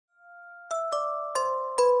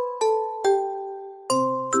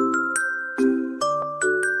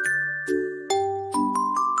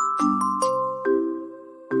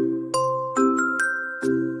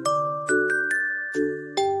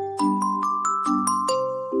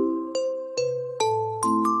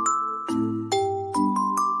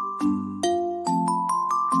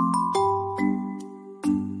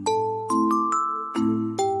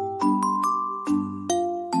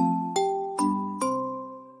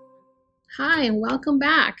Hi, and welcome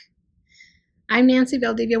back. I'm Nancy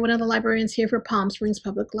Valdivia, one of the librarians here for Palm Springs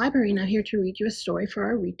Public Library, now here to read you a story for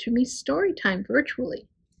our Read to Me story time virtually.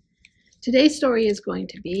 Today's story is going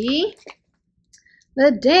to be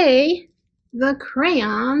The Day the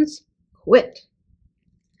Crayons Quit.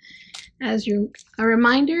 As a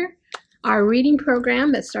reminder, our reading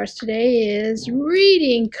program that starts today is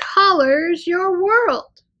Reading Colors Your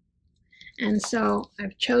World. And so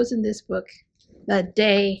I've chosen this book, The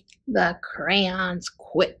Day the Crayons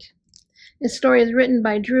Quit. This story is written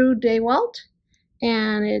by Daywalt,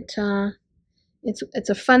 and it's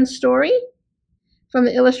a fun story from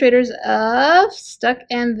the illustrators of Stuck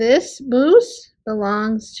and This Moose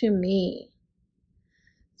Belongs to Me.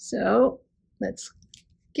 So let's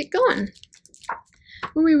get going.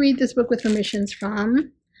 We read this book with permissions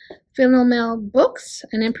from Philomel Books,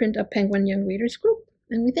 an imprint of Penguin Young Readers Group,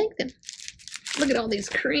 and we thank them. Look at all these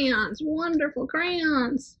crayons, wonderful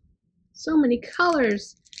crayons. So many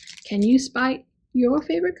colors. Can you spot your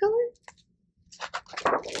favorite color?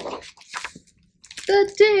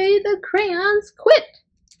 The Day the Crayons Quit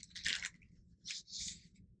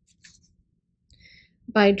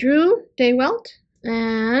by Daywalt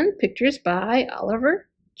and pictures by Oliver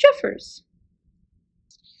Jeffers.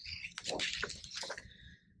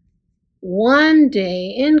 One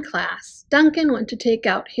day in class, Duncan went to take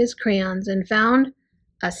out his crayons and found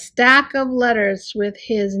a stack of letters with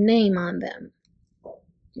his name on them.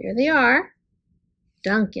 Here they are.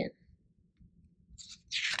 Duncan.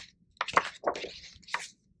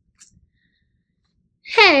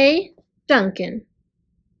 Hey, Duncan.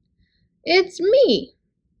 It's me,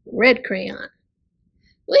 Red Crayon.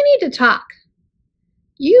 We need to talk.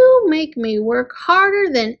 You make me work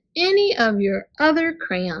harder than any of your other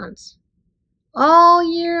crayons. All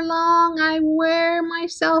year long I wear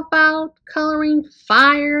myself out coloring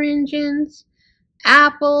fire engines,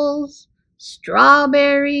 apples,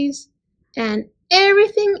 strawberries, and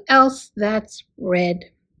everything else that's red.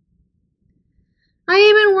 I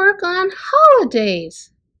even work on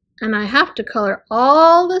holidays, and I have to color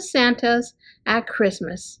all the Santas at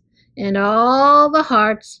Christmas and all the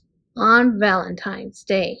hearts on Valentine's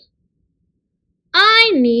Day.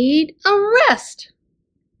 I need a rest.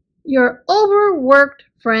 Your overworked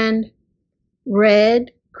friend,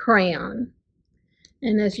 Red Crayon.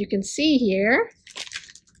 And as you can see here,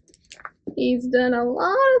 he's done a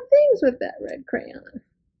lot of things with that red crayon.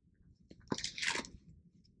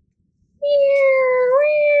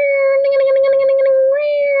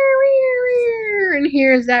 And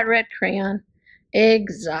here's that red crayon,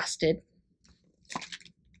 exhausted.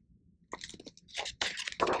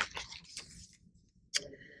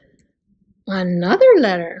 Another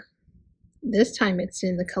letter. This time it's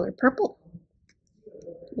in the color purple.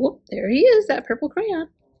 Whoop, there he is, that purple crayon.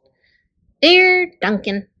 Dear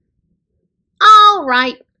Duncan. All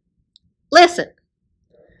right, listen.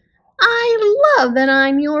 I love that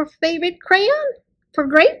I'm your favorite crayon for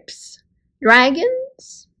grapes,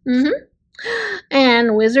 dragons,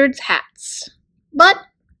 and wizards' hats. But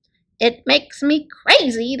it makes me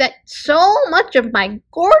crazy that so much of my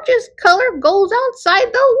gorgeous color goes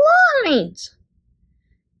outside the lines.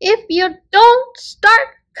 If you don't start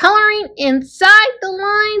coloring inside the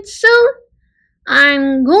lines soon,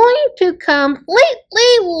 I'm going to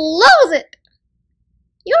completely lose it.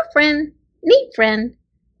 Your neat friend,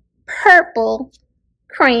 Purple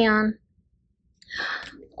Crayon.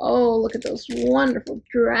 Oh, look at those wonderful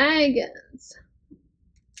dragons.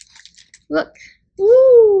 Look.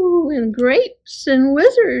 Ooh, and grapes and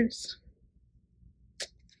wizards.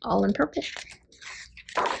 All in purple.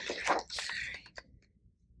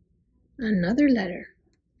 Another letter.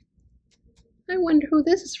 I wonder who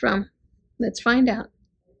this is from. Let's find out.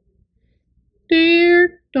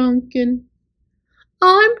 Dear Duncan,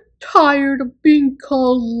 I'm tired of being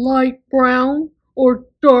called light brown or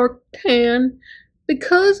dark tan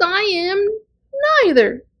because I am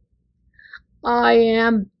neither. I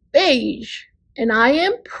am beige. And I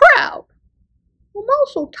am proud. I'm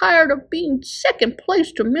also tired of being second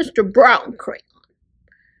place to Mr. Brown Crayon.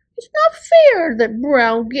 It's not fair that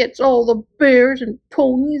Brown gets all the bears and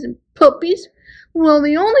ponies and puppies, while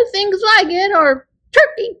the only things I get are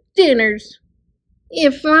turkey dinners,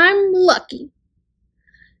 if I'm lucky.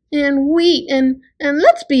 And wheat, and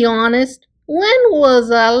let's be honest, when was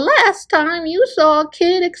the last time you saw a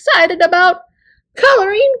kid excited about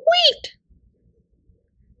coloring wheat?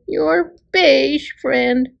 Your beige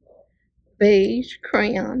friend, Beige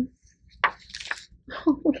Crayon.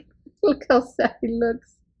 Oh, look how sad he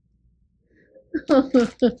looks.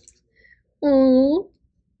 Oh,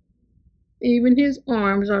 even his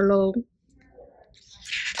arms are low.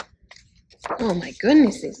 Oh my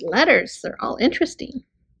goodness, these letters, they're all interesting.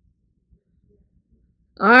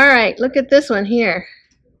 All right, look at this one here.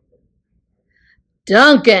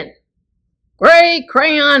 Duncan, Gray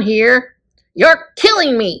Crayon here. You're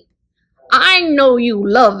killing me. I know you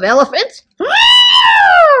love elephants.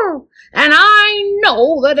 And I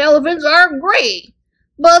know that elephants are gray.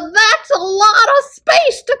 But that's a lot of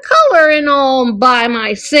space to color in all by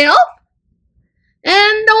myself.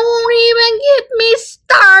 And don't even get me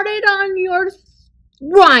started on your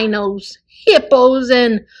rhinos, hippos,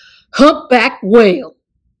 and humpback whale.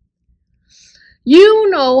 You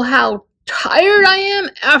know how tired I am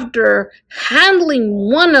after handling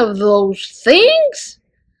one of those things?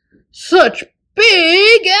 Such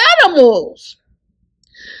big animals.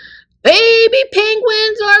 Baby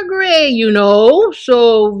penguins are gray, you know,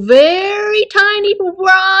 so very tiny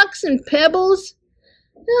rocks and pebbles.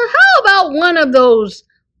 Now, how about one of those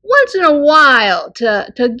once in a while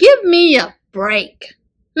to give me a break?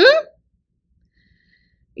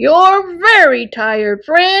 You're very tired,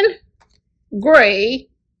 friend. Gray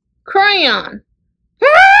Crayon.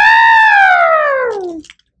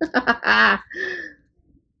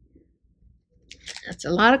 That's a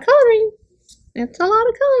lot of coloring. That's a lot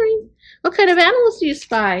of coloring. What kind of animals do you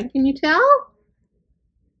spy? Can you tell?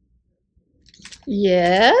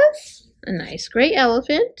 Yes, a nice gray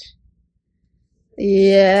elephant.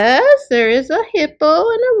 Yes, there is a hippo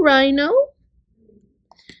and a rhino.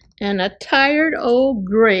 And a tired old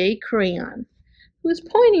gray crayon who's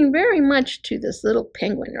pointing very much to this little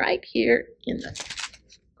penguin right here in the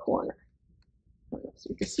corner. I don't know if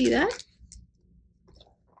you can see that.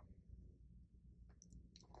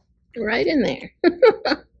 Right in there.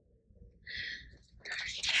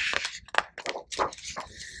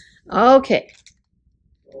 Okay.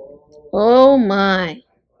 Oh my.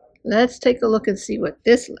 Let's take a look and see what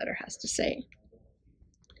this letter has to say.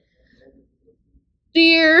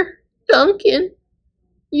 Dear Duncan,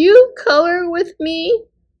 you color with me,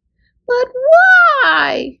 but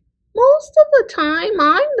why? Most of the time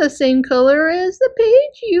I'm the same color as the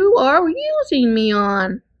page you are using me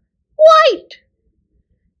on. White.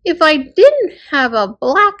 If I didn't have a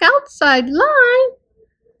black outside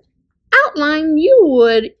outline, you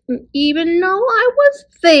wouldn't even know I was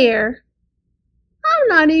there. I'm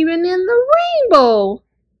not even in the rainbow.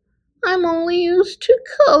 I'm only used to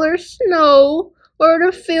color snow or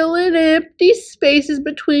to fill in empty spaces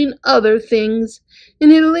between other things,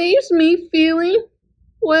 and it leaves me feeling,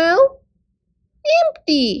 well,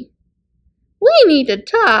 empty. We need to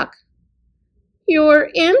talk. Your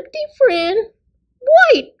empty friend,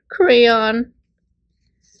 White Crayon.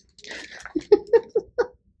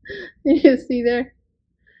 You see there?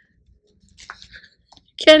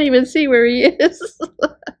 Can't even see where he is.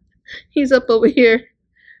 He's up over here.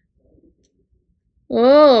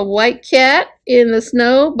 Oh, a white cat in the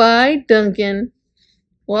snow by Duncan.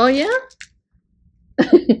 Well, yeah.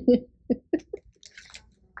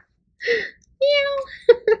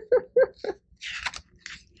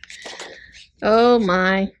 Oh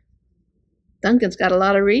my. Duncan's got a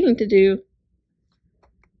lot of reading to do.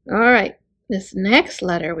 All right, this next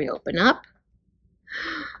letter we open up.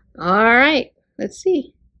 All right, let's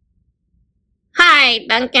see. Hi,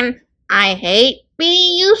 Duncan. I hate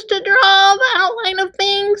being used to draw the outline of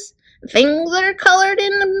things that are colored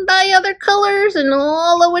in by other colors, and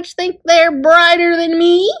all of which think they're brighter than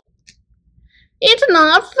me. It's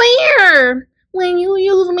not fair when you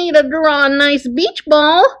use me to draw a nice beach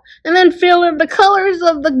ball and then fill in the colors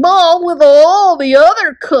of the ball with all the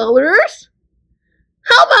other colors.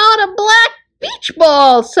 How about a black beach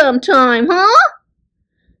ball sometime, huh?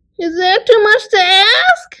 Is that too much to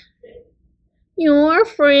ask? Your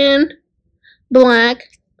friend, Black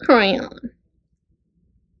Crayon.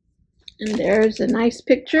 And there's a nice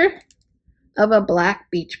picture of a black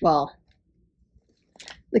beach ball.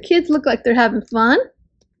 The kids look like they're having fun,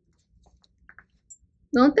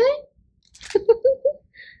 don't they?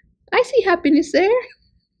 I see happiness there.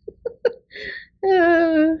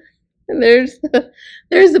 And there's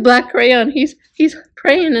the Black Crayon. He's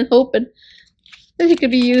praying and hoping that he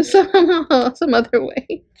could be used somehow, some other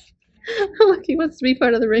way. Look, he wants to be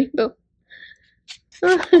part of the rainbow.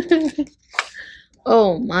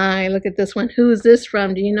 Oh my, look at this one. Who is this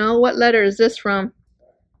from? Do you know? What letter is this from?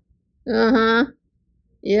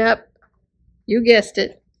 Yep. You guessed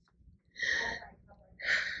it.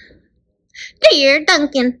 Dear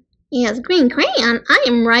Duncan, as Green Crayon, I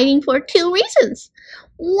am writing for 2 reasons.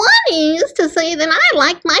 One is to say that I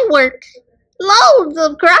like my work. Loads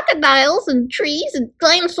of crocodiles and trees and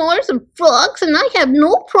dinosaurs and frogs, and I have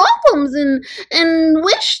no problems, and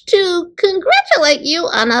wish to congratulate you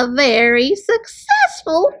on a very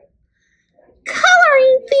successful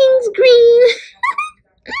coloring things green.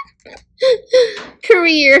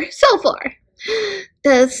 Career so far.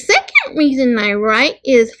 The second reason I write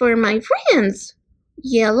is for my friends,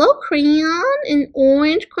 Yellow Crayon and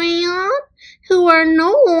Orange Crayon, who are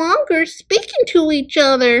no longer speaking to each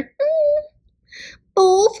other.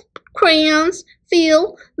 Both crayons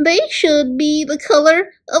feel they should be the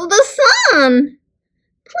color of the sun.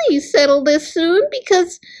 Please settle this soon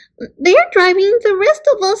because they're driving the rest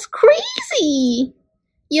of us crazy.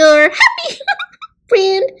 Your happy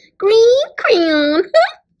friend, Green Crayon.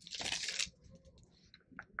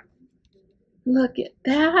 Look at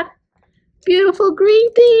that. Beautiful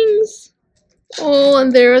green things. Oh,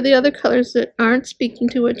 and there are the other colors that aren't speaking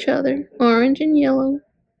to each other. Orange and yellow.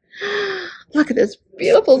 Look at this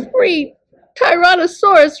beautiful green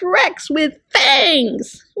Tyrannosaurus Rex with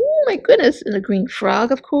fangs. Oh my goodness. And a green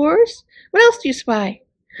frog, of course. What else do you spy?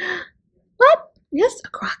 What? Yes, a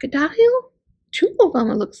crocodile. 2 of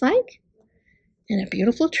them, it looks like. And a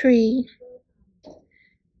beautiful tree.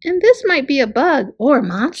 And this might be a bug or a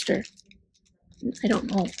monster. I don't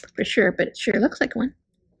know for sure, but it sure looks like one.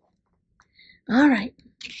 All right.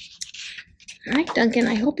 All right, Duncan,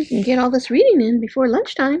 I hope you can get all this reading in before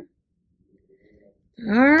lunchtime.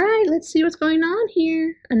 All right, let's see what's going on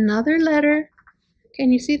here. Another letter.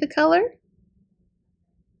 Can you see the color?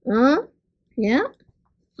 Yeah.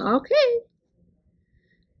 Okay.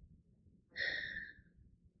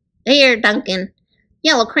 There, Duncan.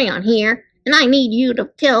 Yellow Crayon here, and I need you to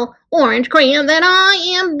tell Orange Crayon that I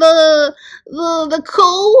am the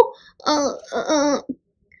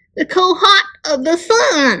co-hot of the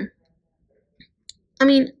sun. I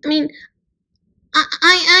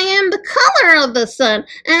am the color of the sun, and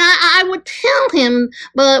I would tell him,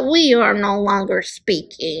 but we are no longer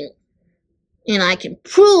speaking. And I can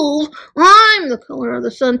prove I'm the color of the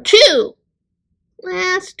sun, too.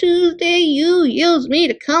 Last Tuesday, you used me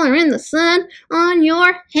to color in the sun on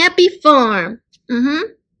your happy farm.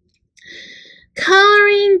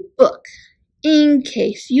 Coloring book. In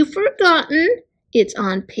case you've forgotten, it's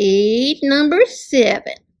on page number 7.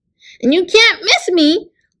 And you can't miss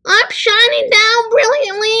me. I'm shining down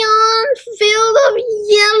brilliantly on a field of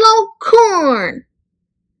yellow corn.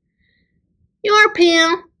 Your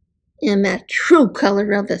pal in the true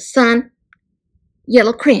color of the sun,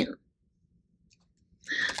 Yellow Crayon.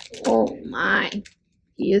 Oh my,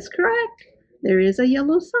 he is correct. There is a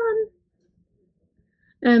yellow sun.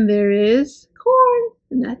 And there is corn,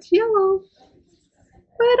 and that's yellow.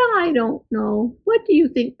 But I don't know. What do you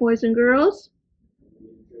think, boys and girls?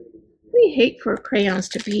 We hate for crayons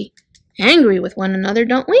to be angry with one another,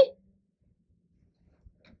 don't we?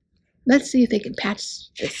 Let's see if they can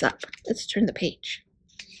patch this up. Let's turn the page.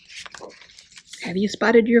 Have you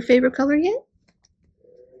spotted your favorite color yet?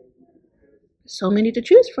 So many to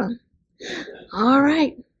choose from. All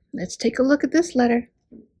right, let's take a look at this letter.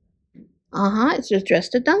 It's just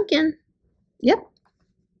addressed to Duncan. Yep.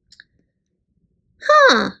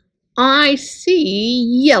 I see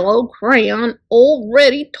Yellow Crayon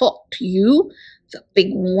already talked to you, the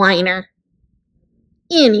big whiner.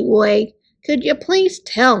 Anyway, could you please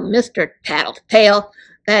tell Mr. Tattletale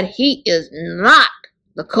that he is not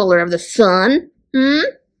the color of the sun?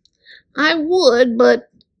 I would, but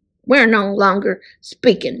we're no longer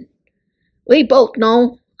speaking. We both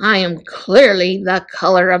know I am clearly the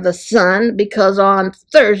color of the sun because on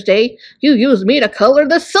Thursday you used me to color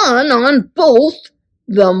the sun on both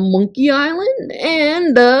the Monkey Island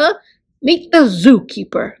and the Meet the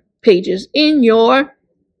Zookeeper pages in your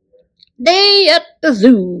Day at the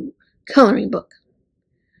Zoo coloring book.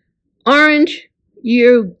 Orange,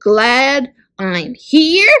 you glad I'm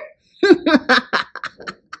here?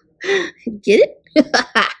 Get it?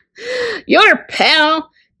 Your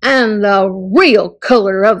pal and the real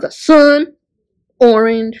color of the sun,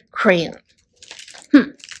 Orange Crayon.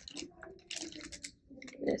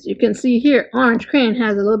 As you can see here, Orange Crayon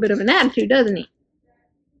has a little bit of an attitude, doesn't he?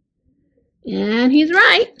 And he's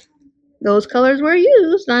right. Those colors were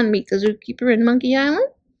used on Meet the Zookeeper in Monkey Island.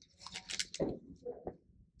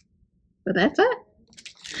 But that's it.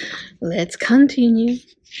 Let's continue.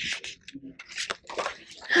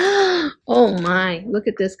 Oh my, look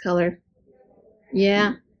at this color.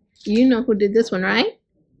 Yeah, you know who did this one, right?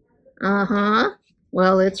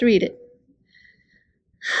 Well, let's read it.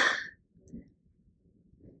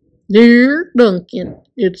 Dear Duncan,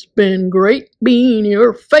 it's been great being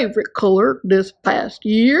your favorite color this past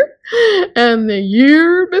year, and the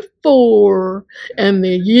year before, and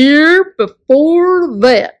the year before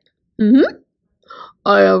that.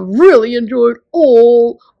 I have really enjoyed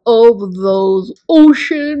all of those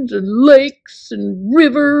oceans and lakes and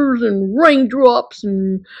rivers and raindrops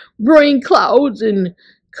and rain clouds and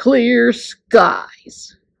clear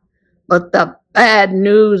skies. But the bad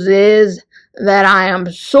news is that I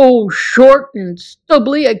am so short and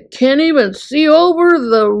stubbly I can't even see over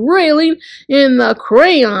the railing in the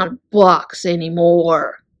crayon box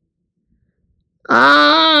anymore.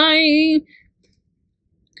 I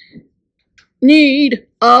need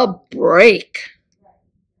a break.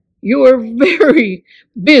 Your very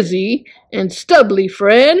busy and stubbly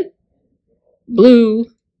friend, Blue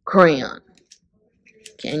Crayon.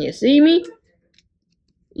 Can you see me?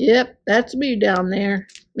 Yep, that's me down there,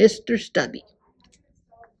 Mr. Stubby.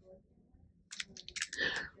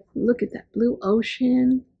 Look at that blue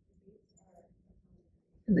ocean,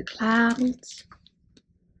 and the clouds,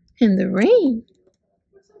 and the rain.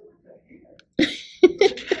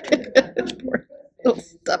 Poor little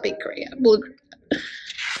stubby crayon, blue crayon.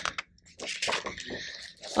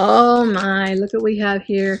 Oh my, look what we have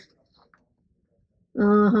here.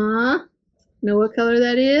 Know what color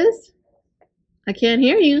that is? I can't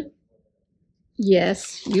hear you.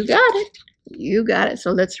 Yes, you got it. You got it.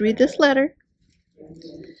 So let's read this letter.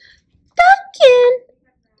 Duncan!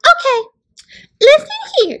 Okay, listen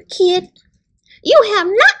here, kid. You have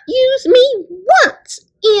not used me once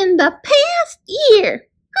in the past year.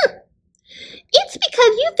 It's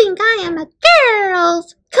because you think I am a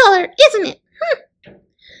girl's color, isn't it?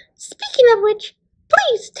 Speaking of which,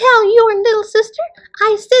 please tell your little sister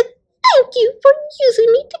I said thank you for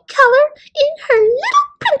using me to color in her little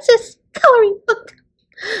princess coloring book.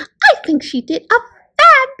 I think she did a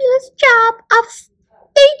fabulous job of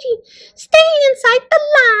staying inside the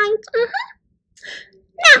lines.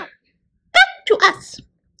 Now, back to us.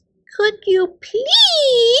 Could you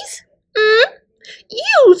please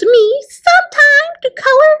use me sometime to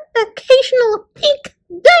color the occasional pink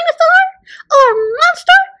dinosaur or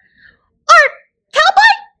monster or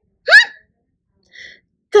cowboy?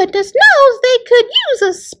 Goodness knows they could use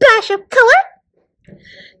a splash of color.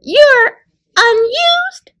 Your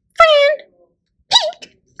unused friend,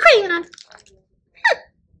 Pink Crayon.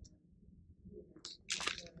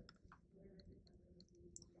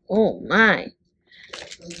 Oh my.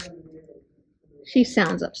 She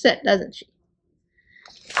sounds upset, doesn't she?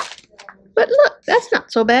 But look, that's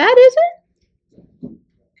not so bad, is it?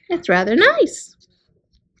 It's rather nice.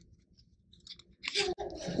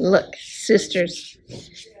 Look, sister's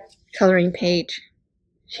coloring page.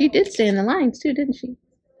 She did stay in the lines too, didn't she?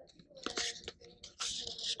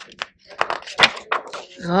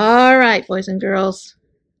 All right, boys and girls.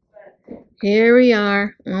 Here we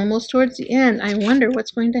are, almost towards the end. I wonder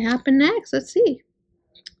what's going to happen next. Let's see.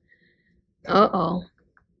 Uh-oh.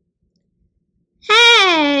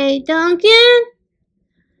 Hey, Duncan.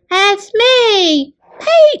 It's me,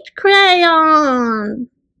 Peach Crayon.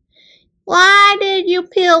 Why did you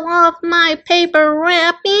peel off my paper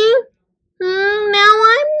wrapping? Now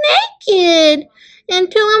I'm naked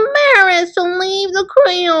and too embarrassed to leave the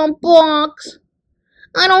crayon box.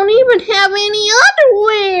 I don't even have any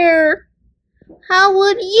underwear. How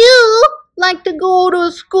would you like to go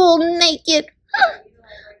to school naked?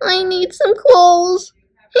 I need some clothes.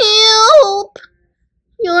 Help!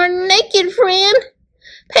 Your naked friend,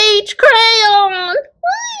 Peach Crayon.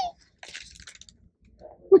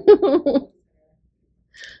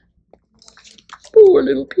 Poor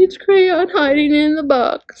little Peach Crayon hiding in the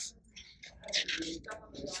box.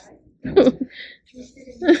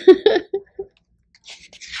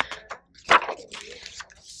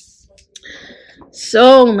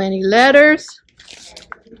 So many letters.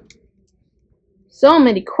 So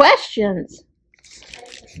many questions.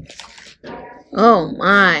 Oh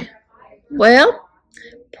my. Well,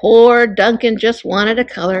 poor Duncan just wanted a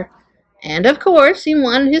color. And of course, he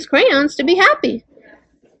wanted his crayons to be happy.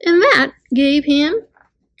 And that gave him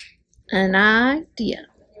an idea.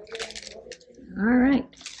 All right.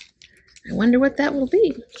 I wonder what that will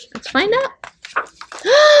be. Let's find out.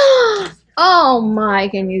 Oh my,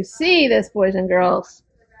 can you see this, boys and girls?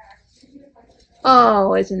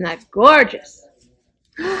 Oh, isn't that gorgeous?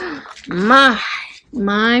 My.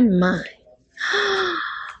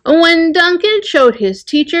 When Duncan showed his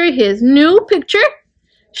teacher his new picture,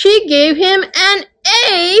 she gave him an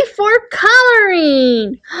A for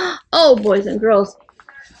coloring. Oh, boys and girls,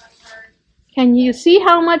 can you see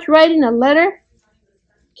how much writing a letter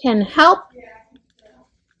can help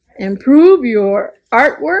improve your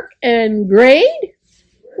artwork and grade?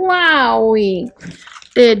 Wowee!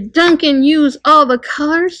 Did Duncan use all the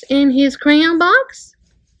colors in his crayon box?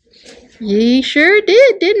 He sure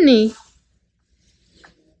did, didn't he?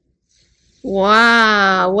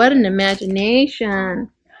 Wow, what an imagination.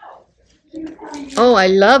 Oh, I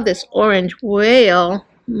love this orange whale.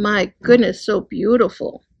 My goodness, so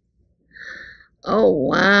beautiful. Oh,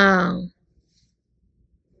 wow.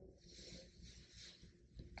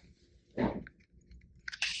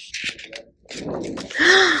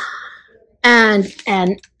 And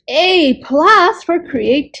an A+ for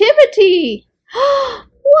creativity.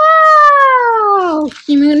 Wow!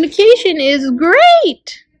 Communication is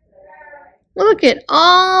great. Look at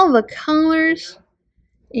all the colors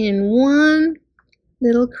in one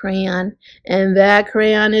little crayon. And that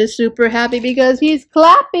crayon is super happy because he's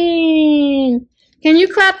clapping. Can you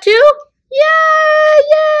clap too? Yeah,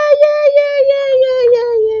 yeah.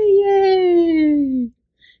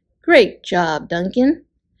 Great job, Duncan.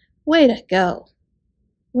 Way to go.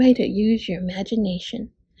 Way to use your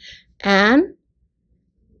imagination. And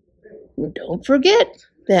don't forget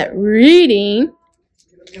that reading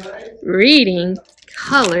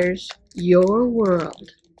colors your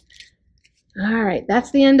world. All right,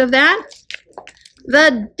 that's the end of that.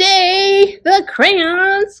 The Day the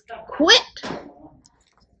Crayons Quit.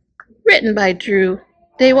 Written by Drew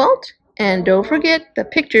Daywalt. And don't forget the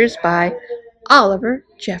pictures by Oliver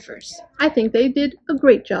Jeffers. I think they did a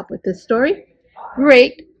great job with this story.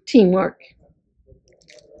 Great teamwork.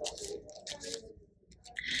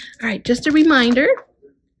 All right, just a reminder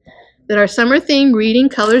that our summer theme, Reading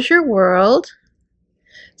Colors Your World,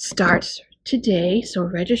 starts today, so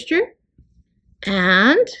register.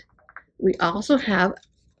 And we also have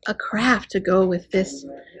a craft to go with this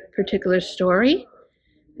particular story.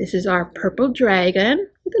 This is our purple dragon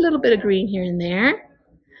with a little bit of green here and there.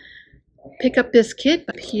 Pick up this kit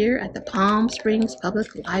here at the Palm Springs Public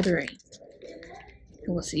Library.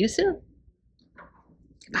 And we'll see you soon.